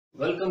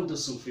Welcome to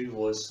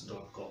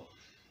SufiVoice.com.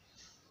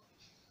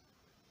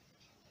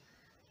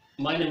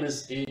 My name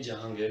is A.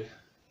 Jahangir,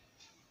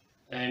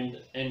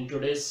 and in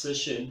today's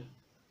session,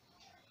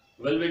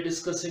 we'll be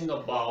discussing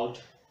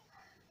about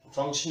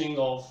functioning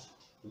of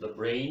the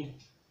brain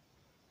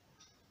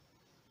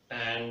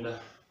and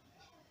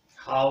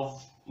how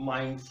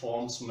mind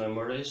forms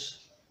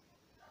memories,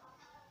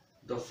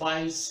 the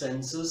five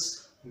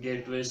senses,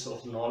 gateways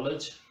of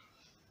knowledge,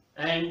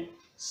 and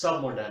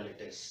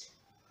submodalities.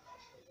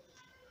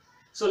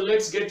 So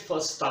let's get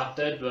first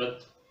started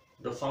with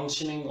the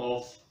functioning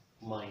of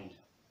mind.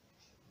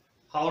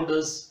 How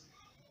does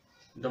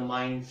the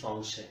mind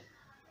function?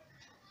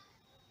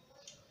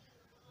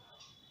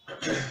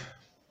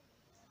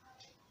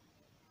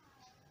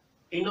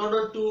 In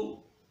order to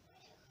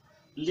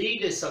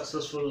lead a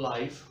successful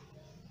life,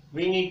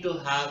 we need to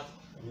have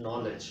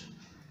knowledge.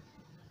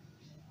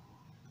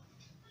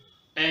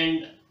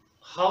 And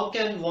how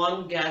can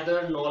one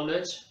gather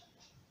knowledge?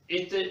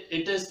 It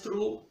is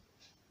through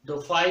the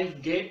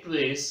five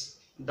gateways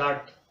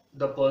that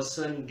the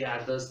person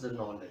gathers the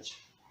knowledge.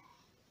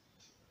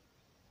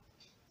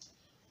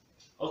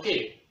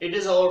 Okay, it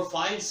is our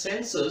five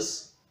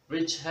senses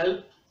which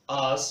help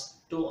us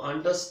to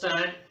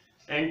understand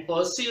and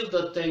perceive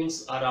the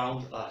things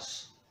around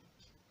us.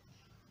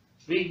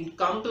 We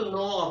come to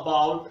know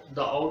about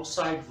the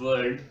outside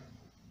world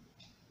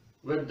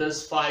with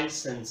these five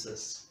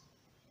senses.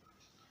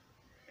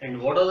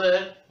 And what are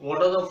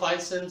the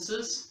five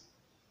senses?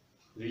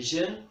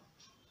 Vision,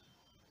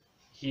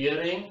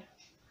 hearing,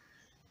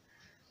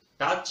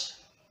 touch,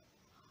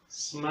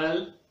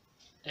 smell,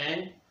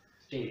 and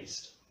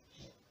taste.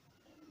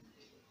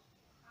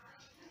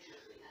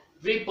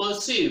 We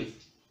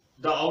perceive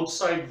the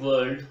outside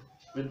world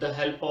with the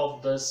help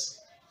of these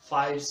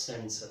five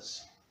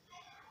senses.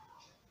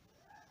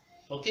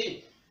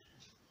 Okay.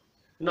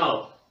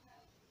 Now,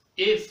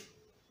 if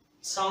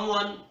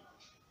someone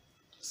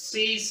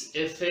sees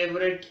a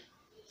favorite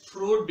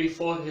fruit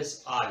before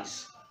his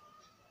eyes,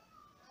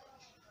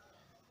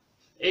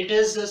 it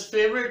is his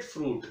favorite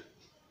fruit,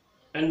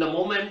 and the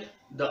moment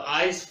the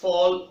eyes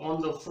fall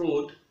on the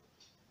fruit,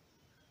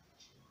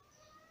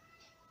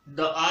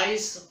 the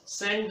eyes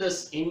send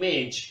this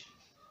image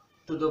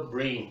to the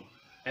brain,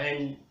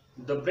 and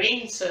the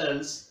brain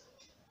cells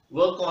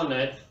work on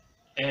it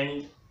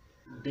and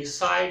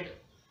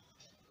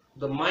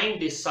the mind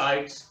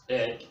decides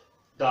that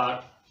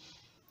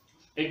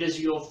it is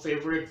your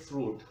favorite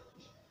fruit.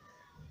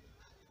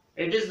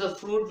 It is the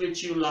fruit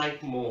which you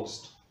like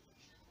most.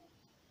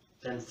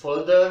 Then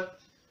further,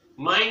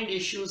 mind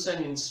issues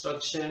an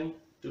instruction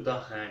to the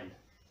hand.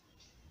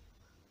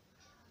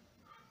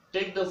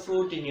 Take the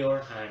fruit in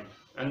your hand.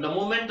 And the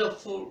moment the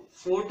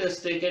fruit is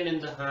taken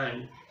in the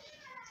hand,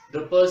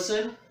 the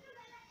person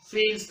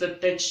feels the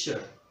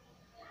texture.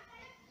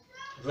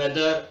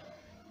 Whether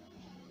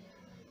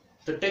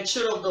the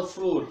texture of the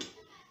fruit,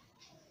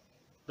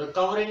 the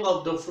covering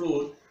of the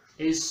fruit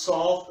is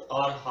soft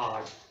or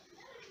hard.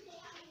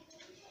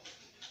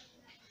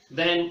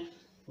 Then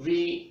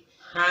the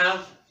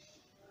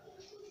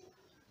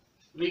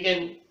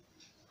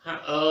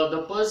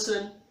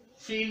person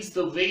feels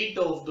the weight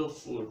of the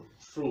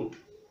fruit.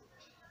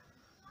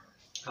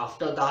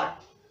 After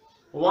that,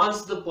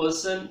 once the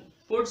person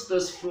puts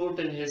this fruit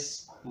in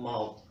his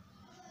mouth,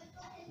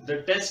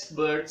 the taste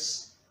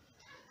buds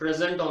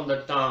present on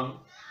the tongue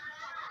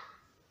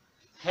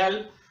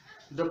help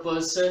the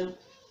person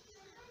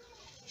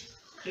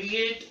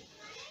create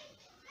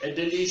a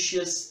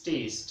delicious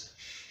taste.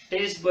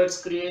 Taste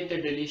buds create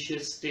a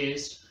delicious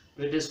taste,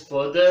 which is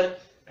further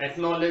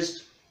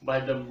acknowledged by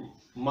the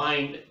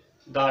mind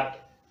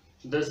that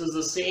this is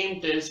the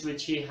same taste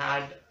which he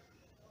had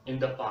in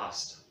the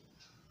past.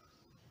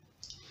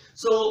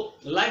 So,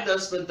 like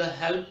this, with the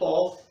help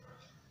of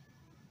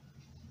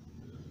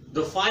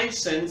the five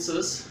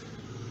senses,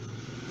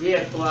 we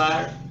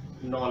acquire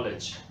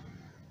knowledge.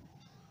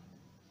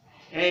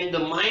 And the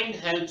mind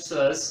helps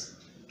us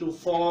to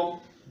form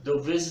the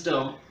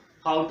wisdom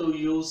how to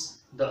use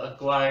the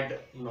acquired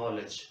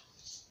knowledge.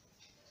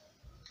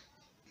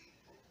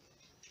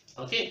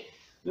 Okay.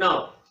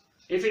 Now,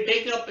 if we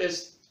take up a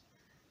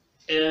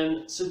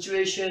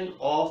situation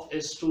of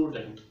a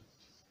student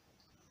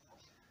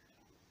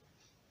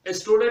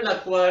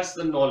acquires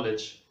the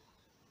knowledge.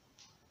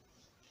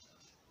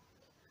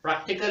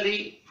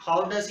 Practically,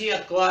 how does he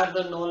acquire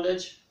the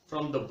knowledge?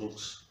 From the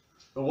books.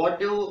 So what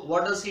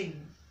does he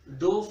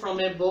do from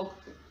a book?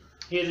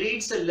 He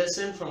reads a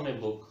lesson from a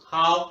book.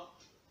 How?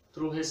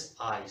 Through his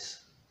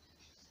eyes.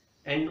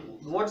 And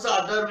what's the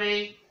other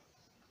way?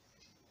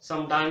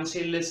 Sometimes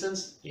he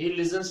listens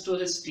to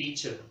his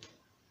teacher.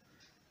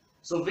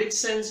 So which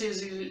sense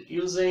is he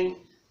using?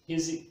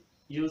 He's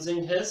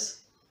using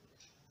his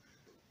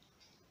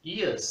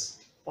ears,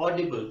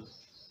 auditory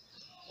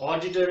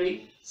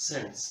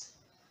sense.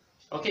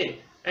 Okay,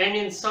 and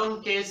in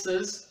some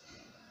cases,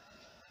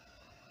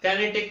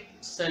 kinetic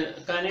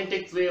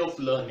way of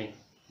learning.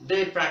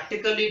 They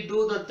practically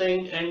do the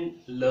thing and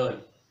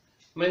learn.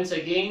 Means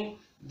again,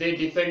 they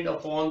depend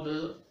upon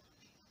the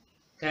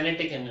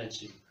kinetic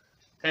energy.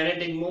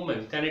 Kinetic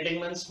movement. Kinetic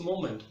means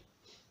movement.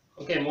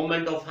 Okay,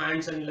 movement of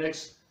hands and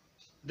legs.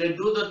 They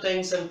do the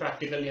things and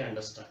practically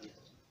understand it.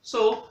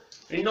 So,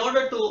 in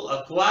order to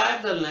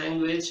acquire the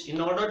language,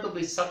 in order to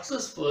be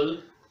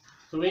successful,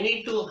 we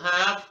need to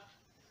have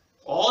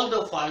all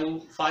the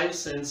five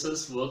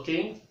senses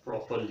working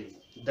properly.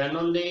 Then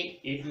only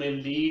it may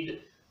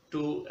lead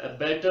to a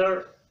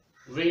better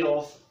way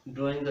of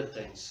doing the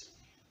things.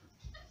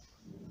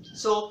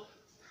 So,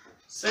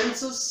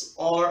 senses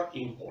are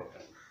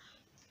important.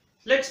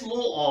 Let's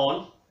move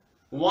on.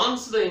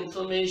 Once the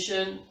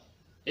information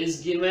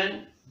is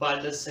given by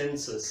the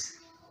senses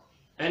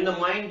and the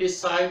mind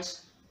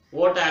decides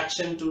what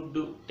action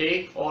to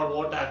take or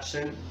what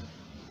action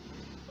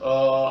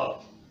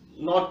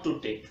not to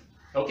take.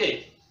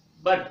 Okay,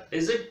 but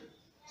is it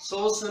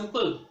so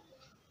simple?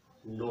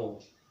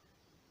 No.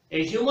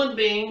 A human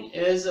being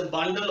is a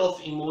bundle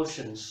of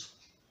emotions.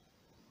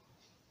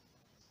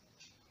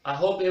 I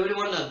hope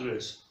everyone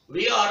agrees.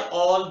 We are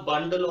all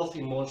bundle of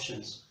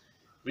emotions.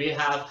 We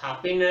have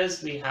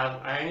happiness, we have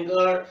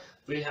anger,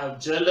 we have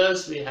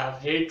jealous, we have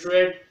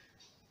hatred.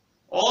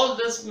 All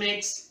this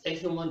makes a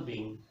human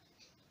being.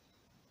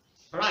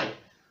 Right.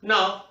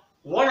 Now,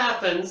 what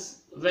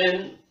happens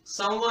when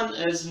someone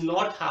is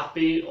not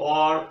happy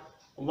or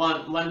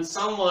when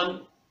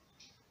someone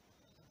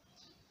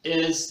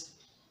is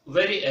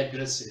very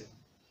aggressive?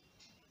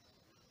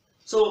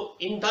 So,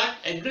 in that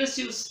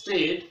aggressive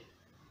state,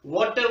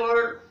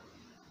 whatever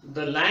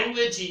the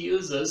language he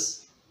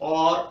uses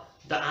or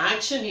the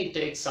action he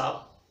takes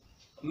up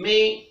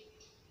may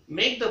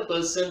make the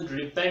person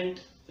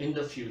repent in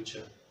the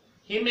future.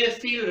 He may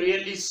feel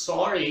really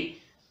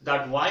sorry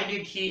that why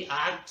did he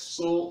act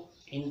so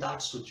in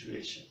that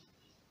situation.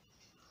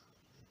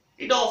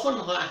 It often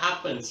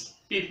happens.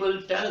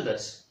 People tell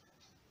this.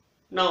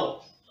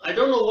 Now, I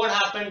don't know what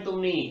happened to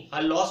me.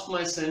 I lost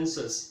my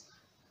senses.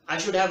 I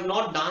should have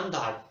not done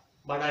that,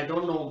 but I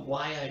don't know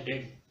why I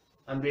did.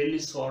 I'm really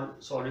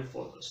sorry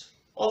for this.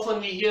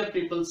 Often we hear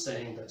people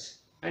saying this,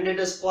 and it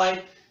is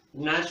quite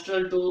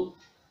natural to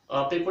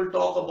people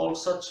talk about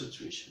such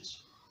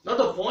situations. Now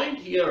the point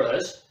here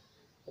is,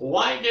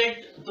 why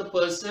did the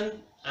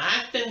person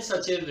act in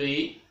such a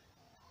way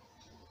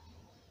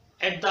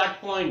at that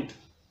point?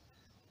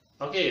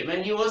 Okay,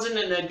 when he was in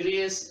an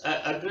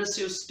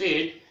aggressive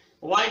state,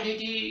 why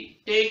did he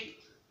take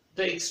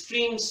the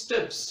extreme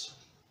steps?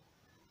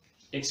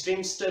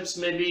 Extreme steps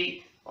may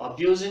be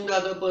abusing the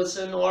other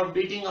person or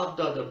beating up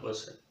the other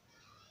person.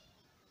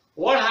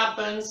 What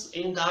happens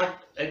in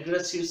that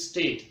aggressive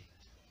state?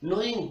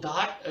 Knowing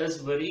that is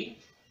very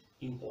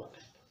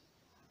important.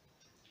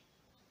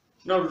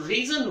 Now,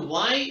 reason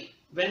why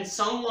when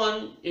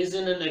someone is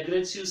in an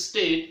aggressive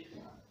state,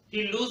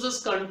 he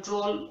loses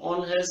control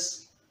on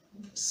his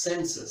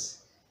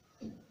senses.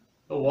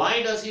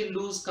 Why does he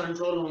lose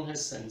control on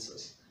his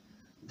senses?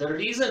 The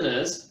reason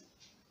is,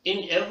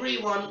 in every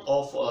one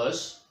of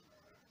us,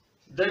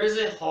 there is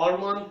a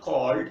hormone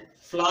called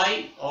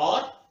fly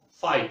or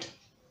fight.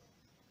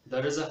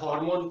 There is a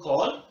hormone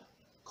called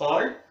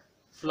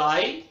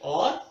fly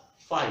or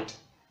fight.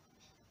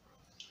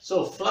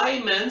 So fly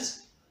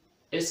means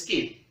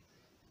escape.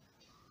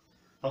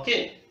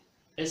 Okay,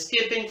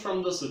 escaping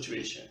from the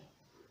situation.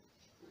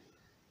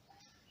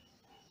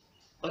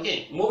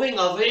 Okay, moving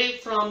away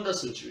from the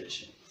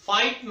situation.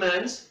 Fight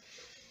means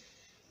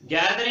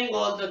gathering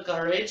all the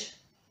courage.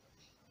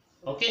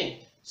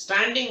 Okay,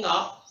 standing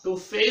up to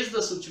face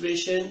the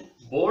situation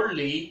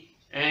boldly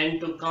and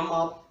to come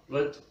up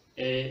with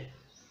a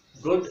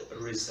good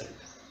result.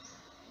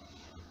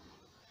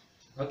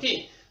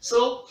 Okay,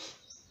 so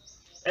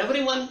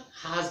everyone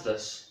has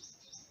this.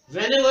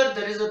 Whenever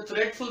there is a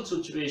threatful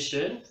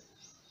situation,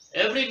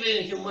 every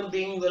human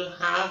being will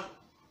have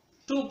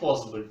two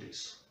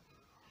possibilities.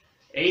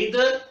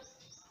 Either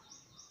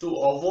to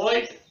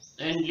avoid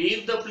and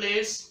leave the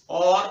place,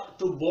 or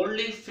to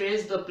boldly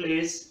face the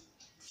place,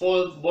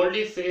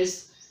 boldly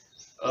face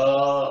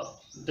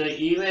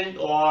the event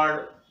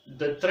or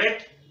the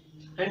threat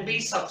and be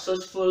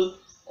successful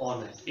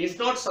on it. If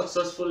not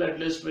successful, at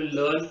least we'll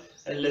learn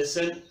a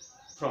lesson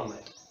from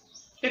it.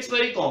 It's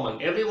very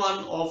common. Every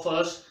one of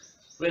us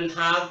will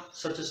have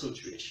such a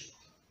situation.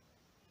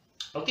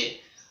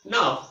 Okay.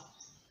 Now,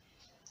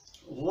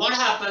 what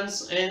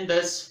happens in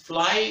this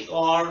fly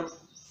or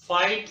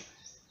fight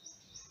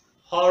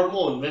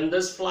hormone? When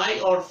this fly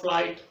or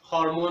flight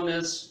hormone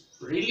is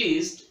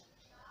released,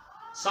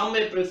 some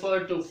may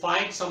prefer to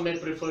fight, some may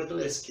prefer to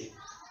escape.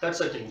 That's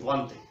the thing,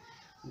 one thing.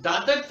 The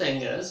other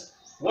thing is,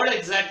 what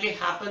exactly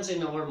happens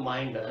in our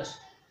mind is,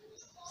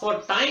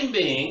 for time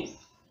being,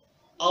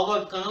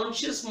 our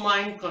conscious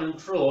mind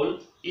control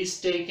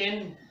is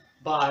taken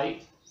by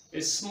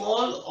a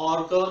small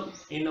organ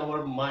in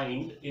our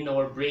mind, in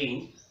our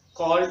brain,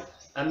 called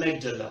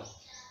amygdala.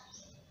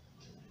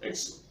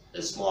 It's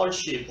a small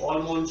shape,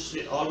 almond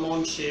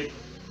shape,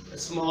 a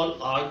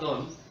small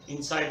organ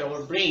inside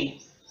our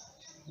brain.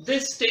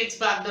 This takes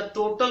back the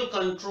total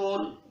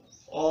control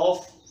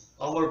of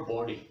our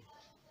body.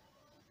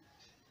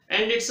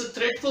 And it's a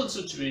threatful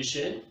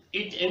situation.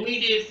 It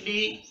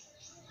immediately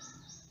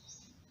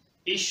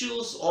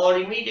issues or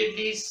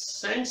immediately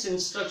sends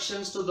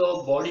instructions to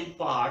the body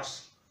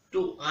parts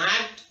to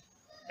act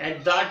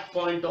at that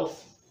point of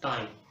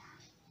time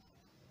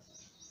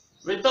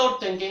without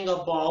thinking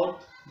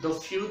about the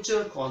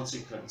future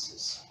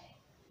consequences.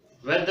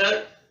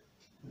 Whether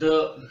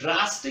the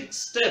drastic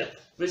step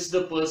which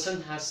the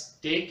person has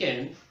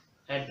taken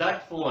at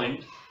that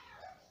point,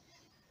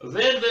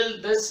 where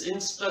will this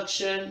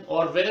instruction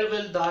or where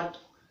will that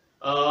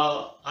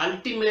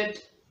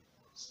ultimate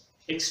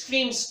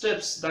extreme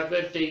steps that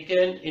were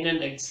taken in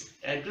an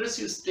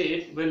aggressive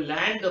state will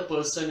land the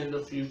person in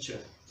the future.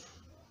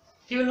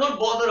 He will not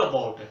bother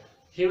about it.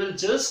 He will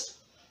just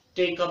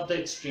take up the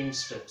extreme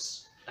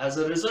steps. As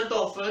a result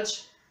of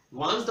which,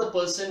 once the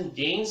person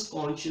gains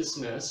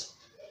consciousness,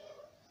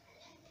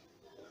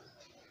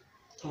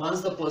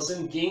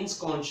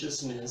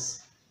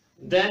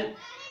 then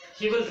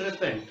he will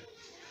repent,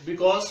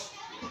 because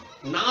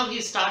now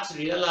he starts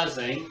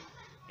realizing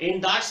in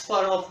that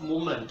spur of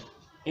moment,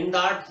 in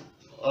that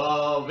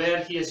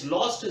where he has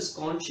lost his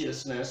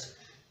consciousness,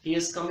 he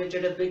has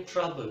committed a big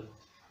trouble.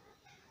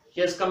 He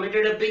has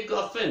committed a big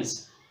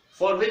offense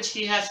for which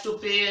he has to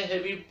pay a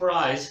heavy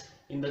price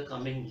in the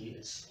coming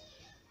years.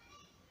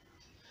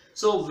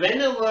 So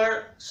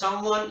whenever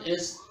someone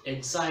is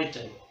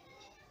excited,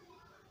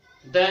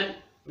 then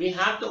we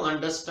have to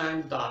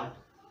understand that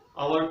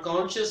our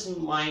conscious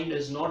mind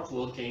is not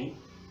working.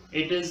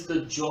 It is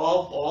the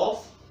job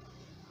of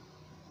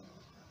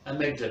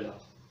amygdala.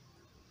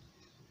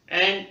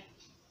 And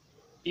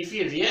if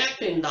we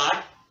react in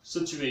that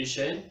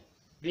situation,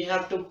 we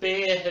have to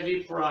pay a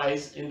heavy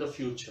price in the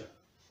future.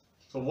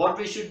 So what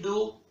we should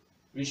do?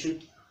 We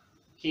should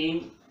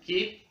keep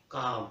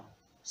calm,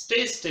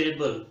 stay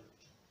stable,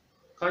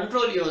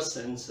 control your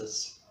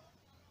senses,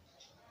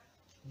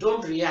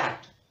 don't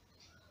react.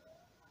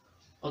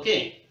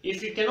 Okay,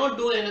 if you cannot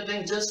do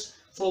anything, just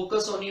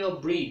focus on your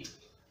breath.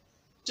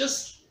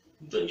 Just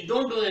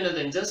don't do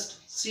anything,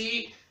 just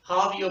see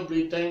how your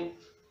breathing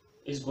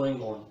is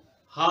going on,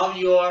 how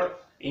you are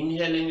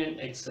inhaling and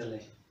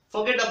exhaling.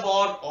 Forget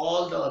about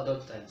all the other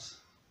things.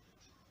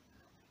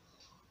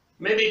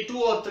 Maybe 2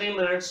 or 3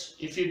 minutes,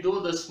 if you do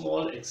the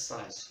small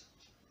exercise,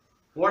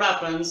 what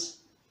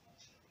happens?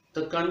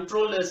 The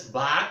control is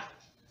back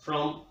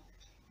from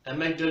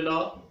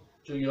amygdala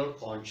to your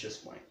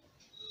conscious mind.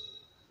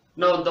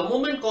 Now, the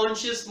moment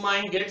conscious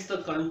mind gets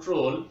the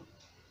control,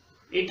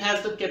 it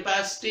has the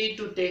capacity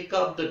to take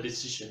up the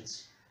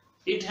decisions.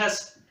 It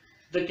has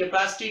the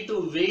capacity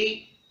to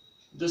weigh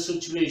the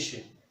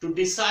situation, to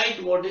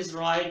decide what is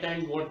right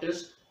and what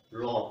is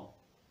wrong.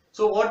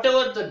 So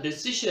whatever the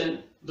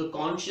decision the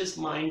conscious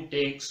mind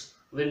takes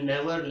will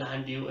never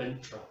land you in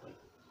trouble.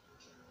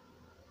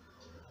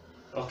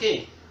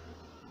 Okay.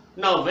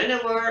 Now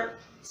whenever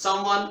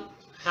someone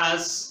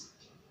has,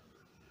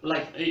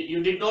 like,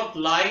 you did not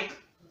like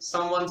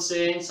someone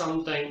saying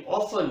something,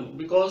 often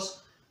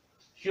because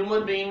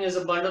human being is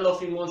a bundle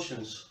of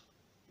emotions.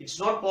 It's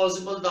not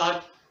possible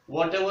that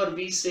whatever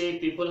we say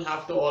people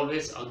have to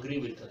always agree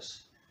with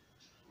us.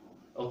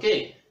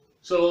 Okay,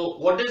 so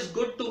what is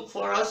good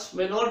for us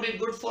may not be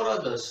good for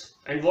others,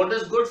 and what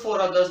is good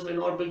for others may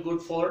not be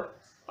good for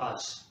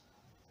us.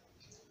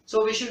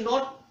 So we should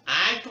not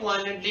act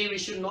violently, we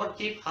should not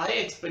keep high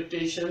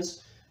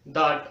expectations,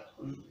 that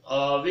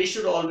we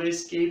should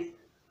always keep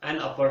an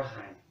upper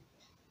hand.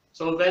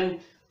 So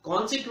when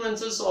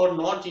consequences are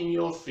not in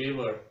your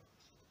favor,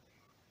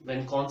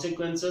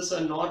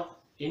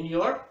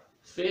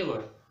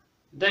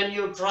 then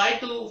you try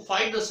to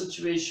fight the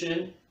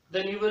situation,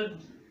 then you will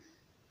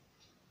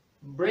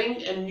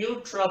bring a new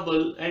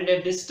trouble and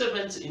a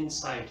disturbance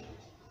inside you,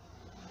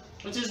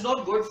 which is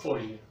not good for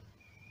you.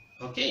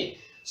 Okay,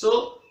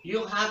 so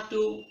you have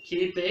to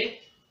keep a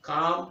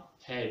calm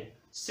head,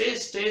 stay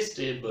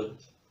stable,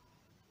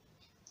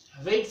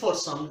 wait for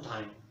some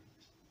time.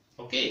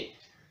 Okay,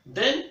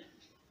 then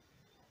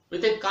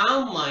with a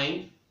calm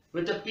mind,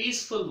 with a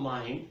peaceful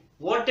mind,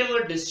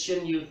 whatever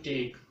decision you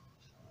take,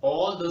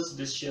 all those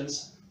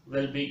decisions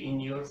will be in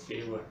your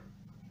favor,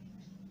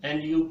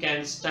 and you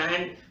can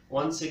stand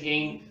once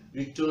again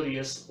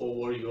victorious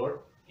over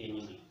your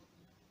enemy.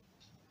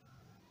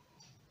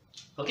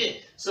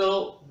 Okay,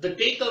 so the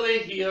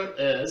takeaway here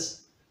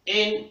is,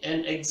 in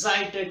an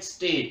excited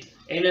state,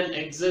 in an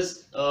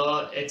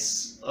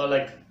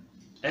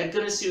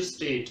aggressive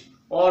state,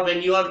 or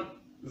when you are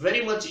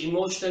very much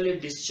emotionally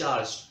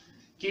discharged,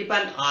 keep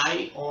an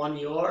eye on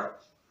your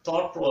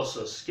thought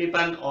process, keep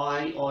an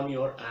eye on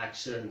your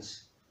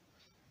actions.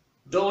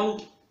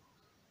 Don't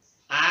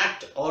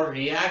act or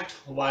react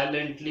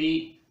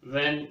violently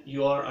when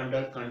you are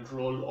under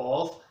control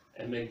of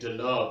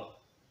amygdala.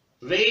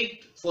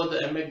 Wait for the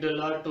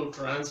amygdala to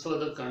transfer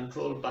the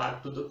control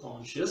back to the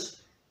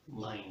conscious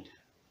mind.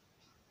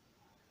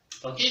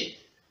 Okay,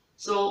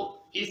 so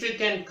if you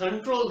can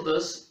control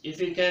this,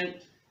 if you can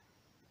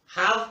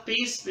have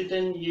peace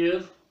within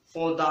you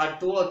for that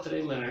 2 or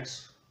 3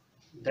 minutes,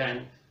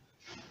 then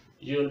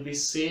you will be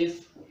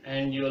safe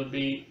and you will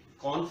be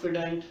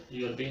confident,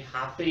 you will be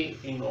happy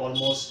in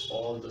almost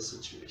all the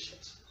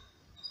situations.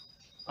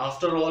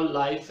 After all,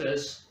 life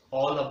is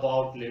all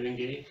about living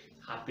a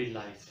happy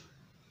life.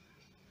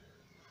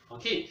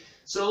 Okay,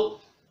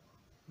 so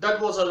that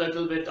was a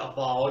little bit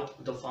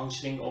about the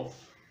functioning of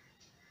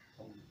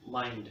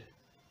mind.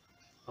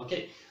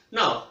 Okay,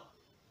 now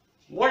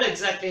what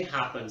exactly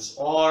happens,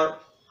 or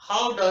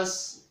how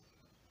does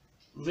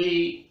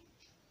we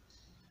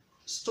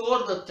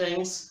store the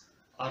things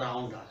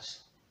around us?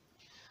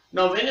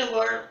 Now,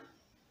 whenever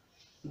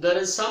there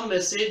is some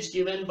message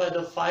given by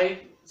the five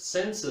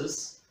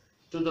senses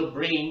to the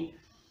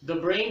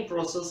brain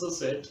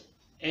processes it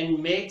and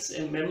makes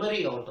a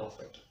memory out of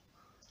it.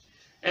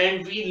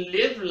 And we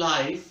live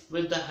life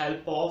with the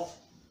help of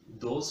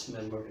those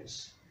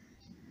memories.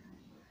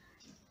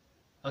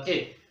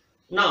 Okay,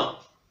 now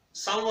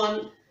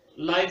someone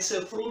likes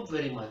a fruit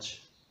very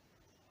much.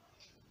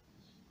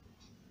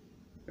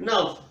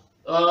 Now,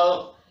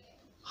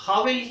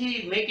 how will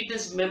he make it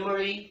his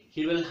memory?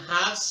 He will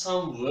have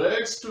some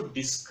words to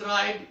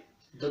describe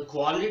the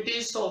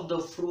qualities of the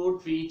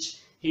fruit which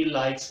he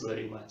likes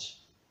very much.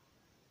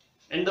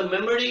 And the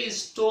memory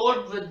is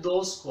stored with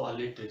those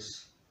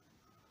qualities.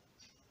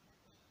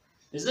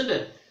 Isn't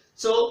it?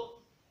 So,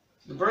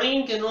 the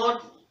brain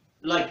cannot,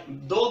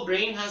 though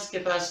brain has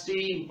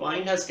capacity,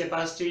 mind has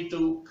capacity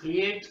to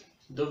create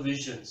the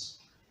visions,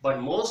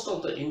 but most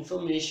of the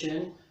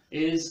information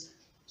is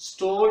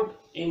stored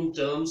in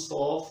terms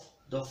of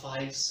the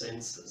five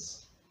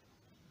senses.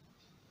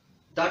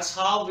 That's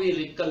how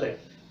we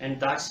recollect, and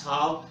that's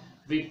how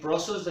we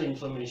process the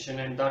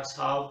information, and that's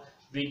how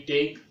we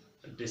take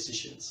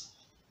decisions.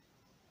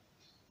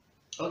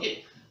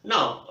 Okay,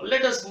 now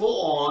let us move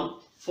on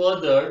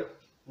further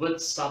with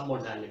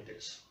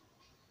submodalities.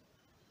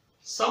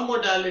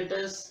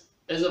 Submodalities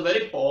is a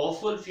very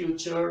powerful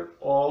feature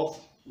of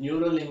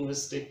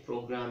neuro-linguistic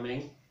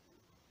programming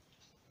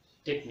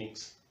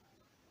techniques.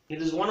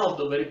 It is one of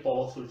the very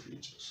powerful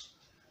features.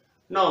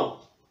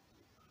 Now,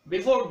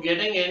 before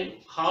getting in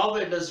how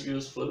it is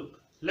useful,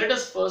 let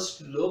us first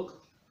look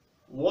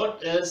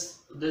what is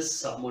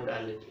this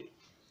submodality.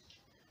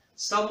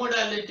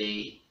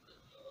 Submodality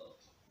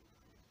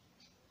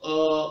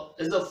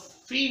is the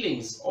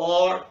feelings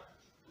or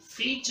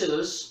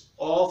features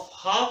of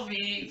how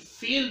we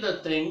feel the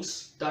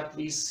things that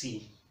we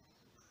see.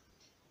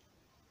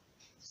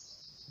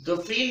 The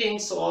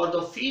feelings or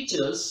the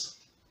features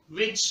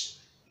which,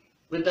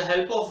 with the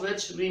help of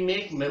which we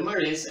make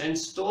memories and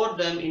store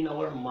them in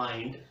our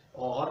mind,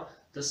 or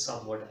the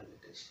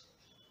submodalities.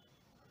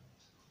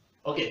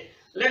 Okay,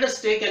 let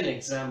us take an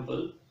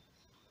example.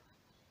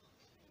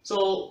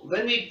 So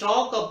when we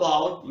talk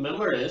about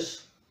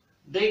memories,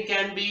 they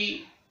can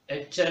be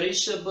a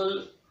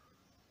cherishable,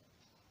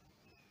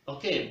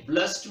 okay,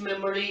 blessed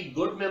memory,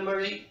 good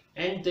memory,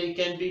 and they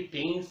can be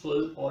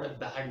painful or a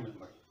bad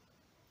memory.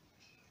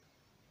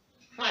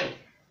 Right.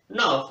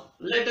 Now,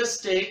 let us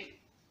take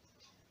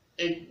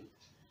an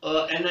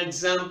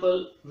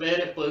example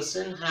where a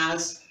person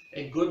has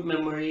a good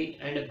memory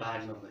and a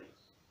bad memory,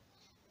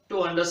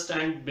 to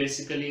understand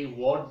basically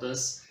what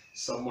this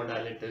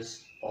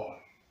submodalities are.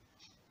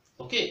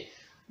 Okay.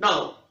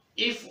 Now,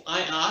 if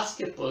I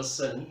ask a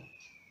person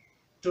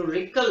to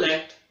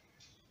recollect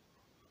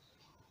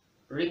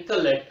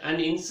an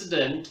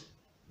incident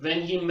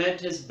when he met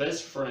his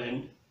best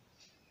friend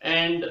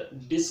and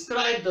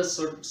describe the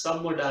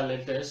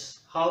submodalities,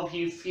 how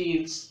he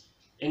feels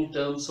in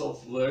terms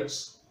of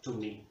words to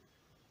me.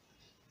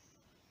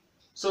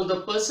 So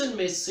the person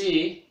may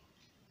say,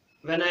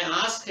 when I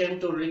ask him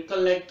to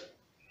recollect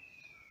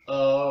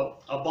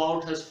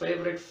about his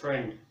favorite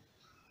friend,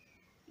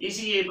 is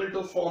he able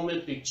to form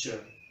a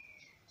picture?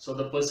 So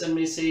the person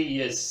may say,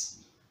 yes,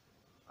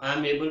 I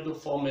am able to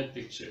form a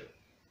picture.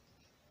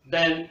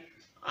 Then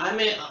I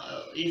may,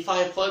 if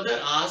I further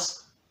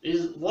ask,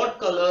 what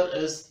color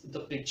is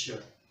the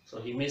picture?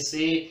 So he may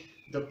say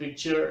the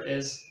picture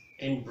is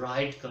in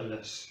bright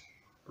colors,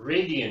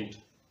 radiant,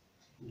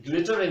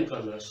 glittering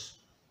colors.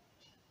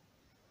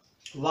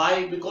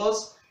 Why?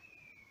 Because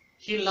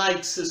he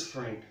likes his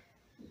friend.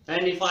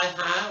 And if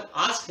I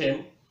ask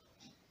him,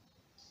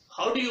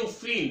 how do you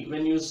feel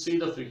when you see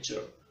the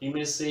picture? He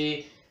may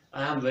say,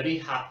 I am very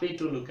happy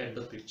to look at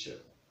the picture.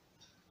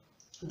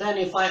 Then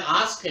if I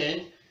ask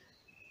him,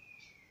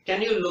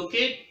 can you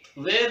locate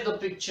where the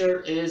picture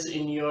is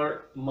in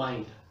your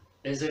mind?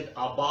 Is it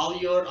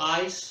above your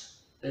eyes?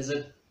 Is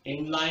it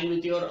in line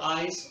with your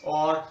eyes?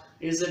 Or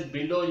is it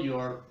below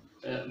your,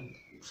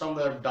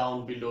 somewhere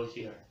down below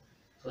here?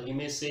 So he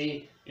may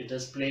say it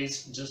is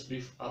placed just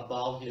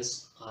above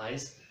his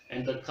eyes,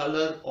 and the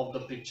color of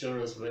the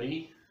picture is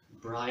very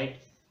bright,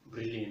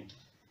 brilliant.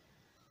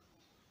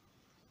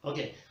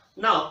 Okay,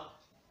 now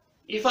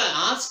if I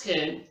ask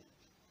him,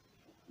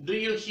 do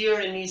you hear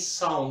any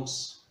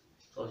sounds?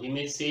 So he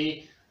may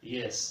say,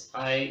 yes,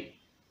 I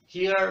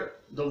hear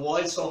the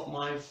voice of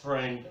my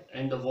friend,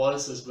 and the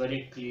voice is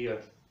very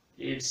clear.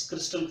 It's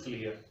crystal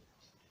clear.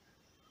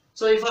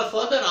 So if I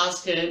further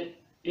ask him,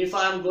 if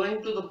I am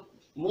going to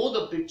move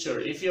the picture,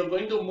 if you are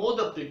going to move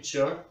the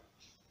picture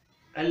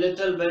a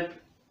little bit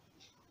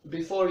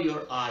before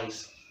your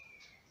eyes,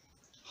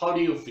 how do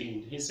you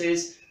feel? He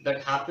says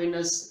that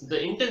happiness,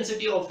 the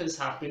intensity of his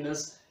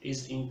happiness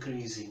is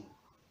increasing.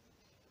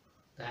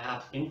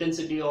 The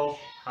intensity of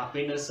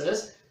happiness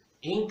is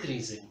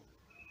increasing.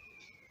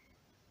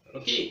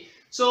 Okay,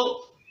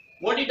 so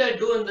what did I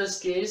do in this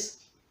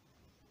case?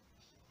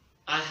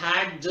 I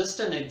had just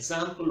an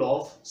example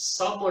of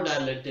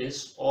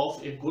submodalities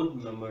of a good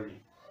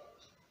memory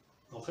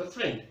of a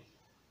friend.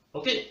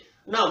 Okay,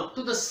 now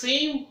to the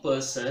same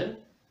person,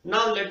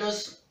 now let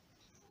us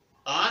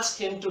ask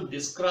him to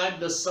describe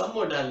the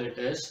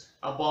submodalities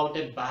about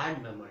a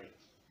bad memory.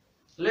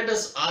 Let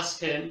us ask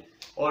him,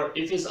 or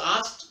if he's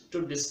asked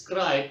to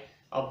describe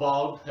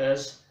about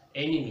his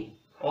enemy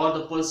or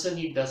the person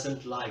he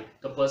doesn't like,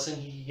 the person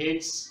he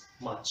hates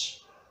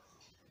much.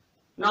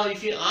 Now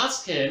if you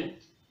ask him,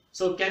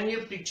 so can you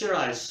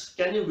picturize,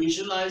 can you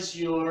visualize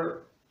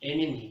your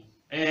enemy,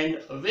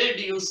 and where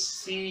do you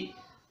see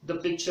the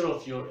picture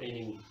of your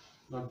enemy?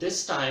 Now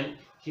this time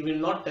he will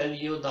not tell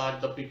you that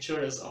the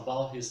picture is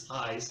above his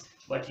eyes,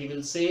 but he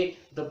will say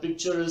the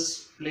picture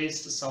is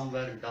placed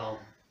somewhere down.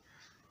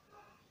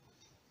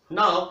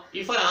 Now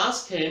if I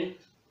ask him,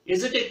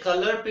 is it a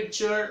color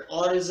picture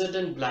or is it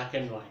in black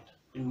and white?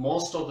 In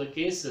most of the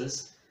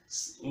cases,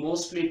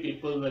 mostly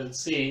people will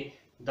say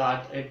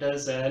that it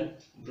is in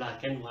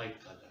black and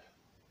white color.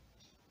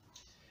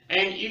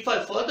 And if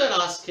I further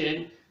ask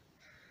him,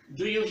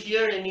 do you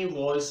hear any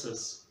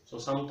voices? So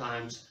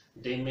sometimes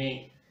they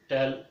may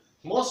tell,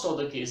 most of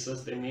the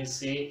cases they may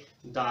say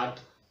that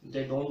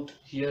they don't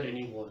hear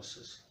any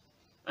voices.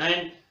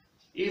 And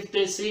if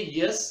they say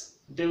yes,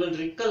 they will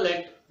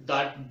recollect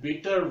that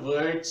bitter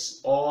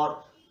words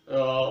or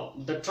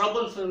the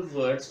trouble-filled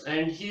words,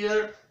 and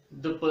here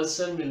the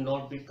person will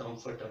not be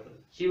comfortable.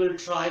 He will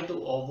try to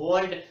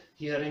avoid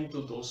hearing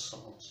to those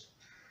sounds.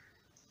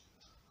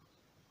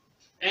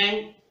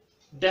 And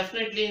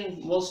definitely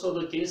in most of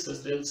the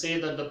cases they'll say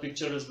that the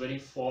picture is very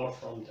far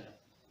from them.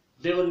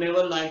 They will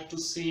never like to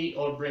see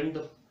or bring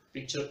the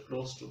picture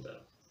close to them.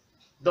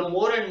 The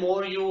more and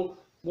more you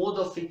move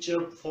the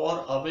picture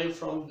far away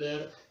from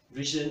their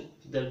vision,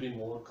 they'll be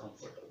more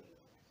comfortable.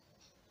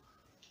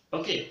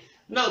 Okay,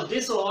 now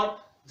these are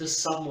the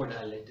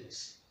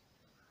submodalities.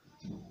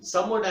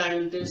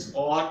 Submodalities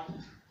are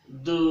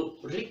the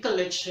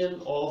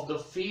recollection of the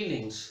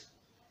feelings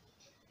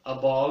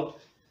about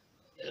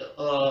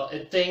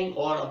a thing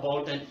or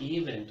about an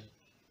event.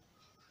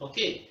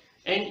 Okay,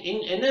 and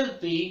in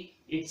NLP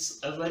it's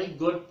a very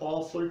good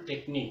powerful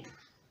technique.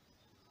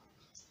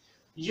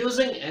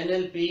 Using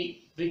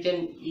NLP we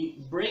can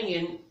bring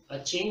in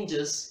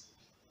changes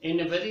in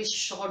a very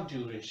short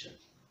duration,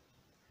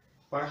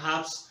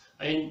 perhaps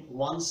in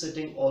one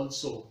sitting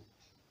also.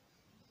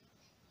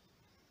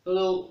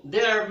 So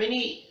there are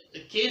many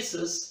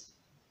cases,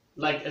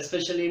 like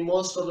especially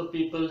most of the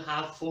people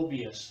have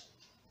phobias.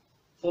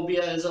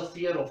 Phobia is a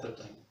fear of a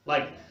thing,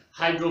 like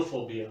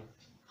hydrophobia.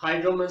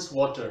 Hydro means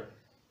water,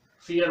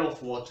 fear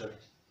of water.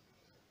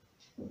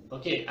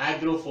 Okay,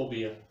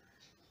 agoraphobia.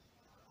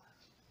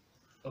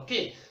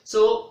 Okay,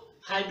 so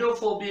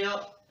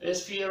hydrophobia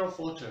is fear of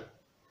water.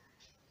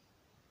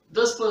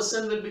 This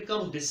person will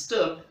become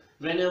disturbed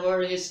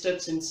whenever he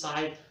steps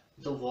inside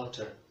the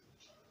water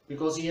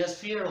because he has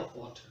fear of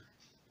water.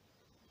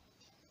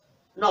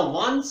 Now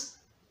once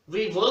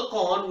we work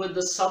on with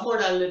the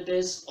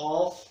submodalities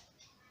of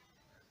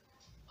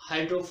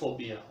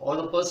hydrophobia or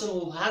the person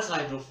who has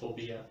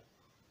hydrophobia,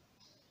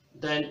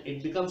 then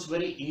it becomes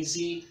very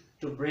easy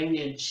to bring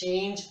in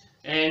change,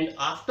 and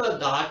after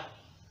that,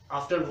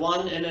 after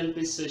one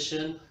NLP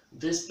session,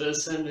 this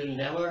person will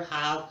never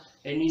have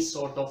any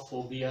sort of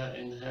phobia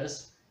in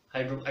his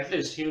at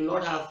least he will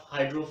not have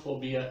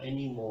hydrophobia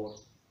anymore.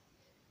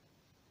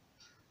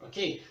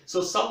 Okay,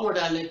 so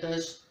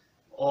submodalities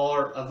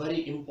are a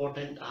very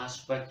important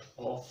aspect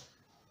of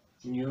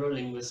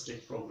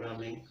neuro-linguistic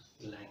programming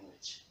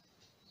language.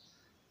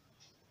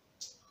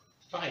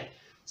 Right,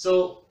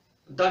 so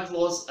that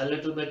was a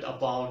little bit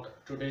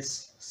about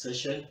today's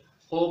session.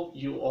 Hope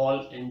you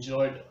all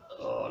enjoyed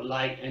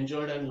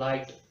and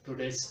liked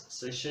today's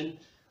session.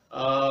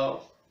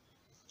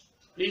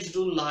 Please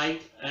do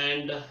like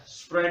and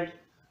spread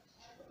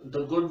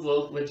the good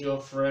work with your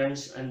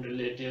friends and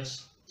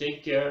relatives.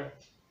 Take care.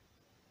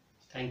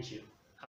 Thank you.